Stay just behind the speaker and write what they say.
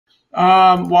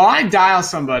While I dial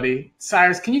somebody,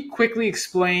 Cyrus, can you quickly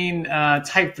explain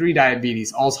type 3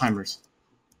 diabetes, Alzheimer's?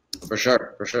 For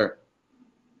sure, for sure.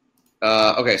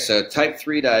 Okay, so type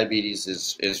 3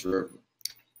 diabetes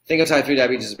think of type 3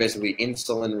 diabetes as basically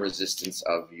insulin resistance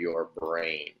of your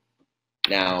brain.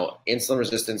 Now, insulin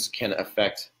resistance can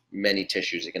affect many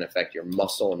tissues. It can affect your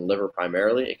muscle and liver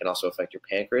primarily. It can also affect your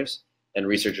pancreas, and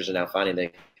researchers are now finding that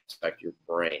it can affect your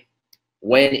brain.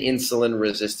 When insulin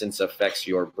resistance affects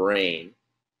your brain,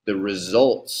 the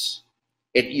results,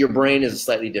 your brain is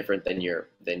slightly different than your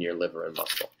liver and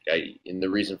muscle. Okay? And the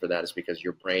reason for that is because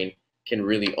your brain can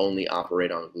really only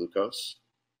operate on glucose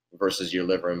versus your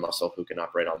liver and muscle who can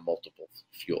operate on multiple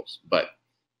fuels. But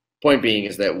point being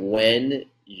is that when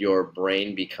your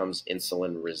brain becomes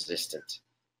insulin resistant,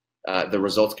 the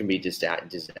results can be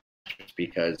disastrous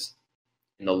because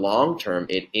in the long term,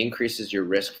 it increases your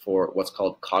risk for what's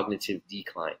called cognitive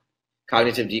decline.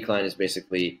 Cognitive decline is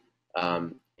basically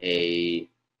a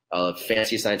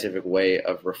fancy scientific way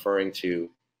of referring to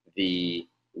the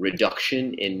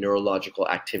reduction in neurological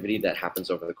activity that happens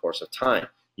over the course of time.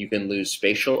 You can lose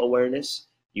spatial awareness,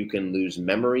 you can lose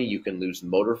memory, you can lose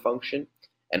motor function,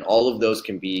 and all of those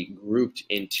can be grouped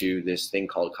into this thing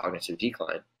called cognitive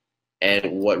decline.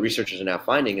 And what researchers are now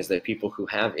finding is that people who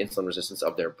have insulin resistance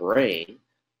of their brain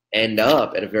end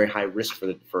up at a very high risk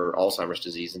for Alzheimer's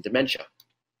disease and dementia.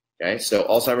 Okay, so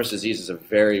Alzheimer's disease is a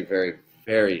very, very,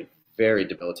 very, very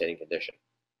debilitating condition.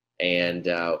 And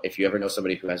if you ever know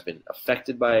somebody who has been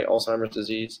affected by Alzheimer's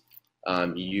disease,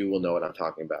 you will know what I'm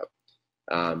talking about.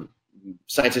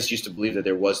 Scientists used to believe that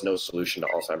there was no solution to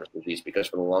Alzheimer's disease because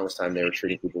for the longest time they were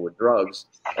treating people with drugs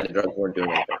and the drugs weren't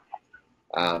doing anything.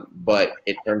 But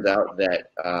it turns out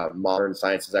that modern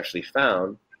science has actually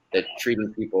found that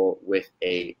treating people with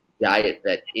a diet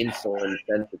that insulin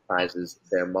sensitizes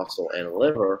their muscle and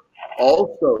liver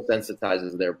also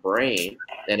sensitizes their brain.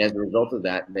 And as a result of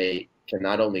that, they can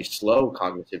not only slow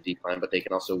cognitive decline, but they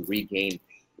can also regain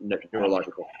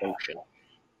neurological function.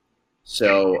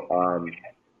 So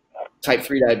type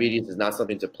 3 diabetes is not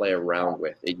something to play around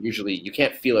with. You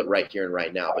can't feel it right here and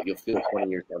right now, but you'll feel it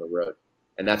 20 years down the road.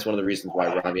 And that's one of the reasons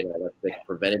why Robbie and I like to take a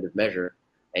preventative measure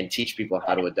and teach people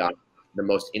how to adopt the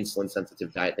most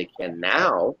insulin-sensitive diet they can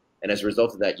now. And as a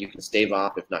result of that, you can stave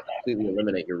off, if not completely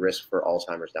eliminate, your risk for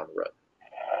Alzheimer's down the road.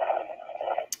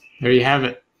 There you have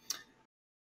it.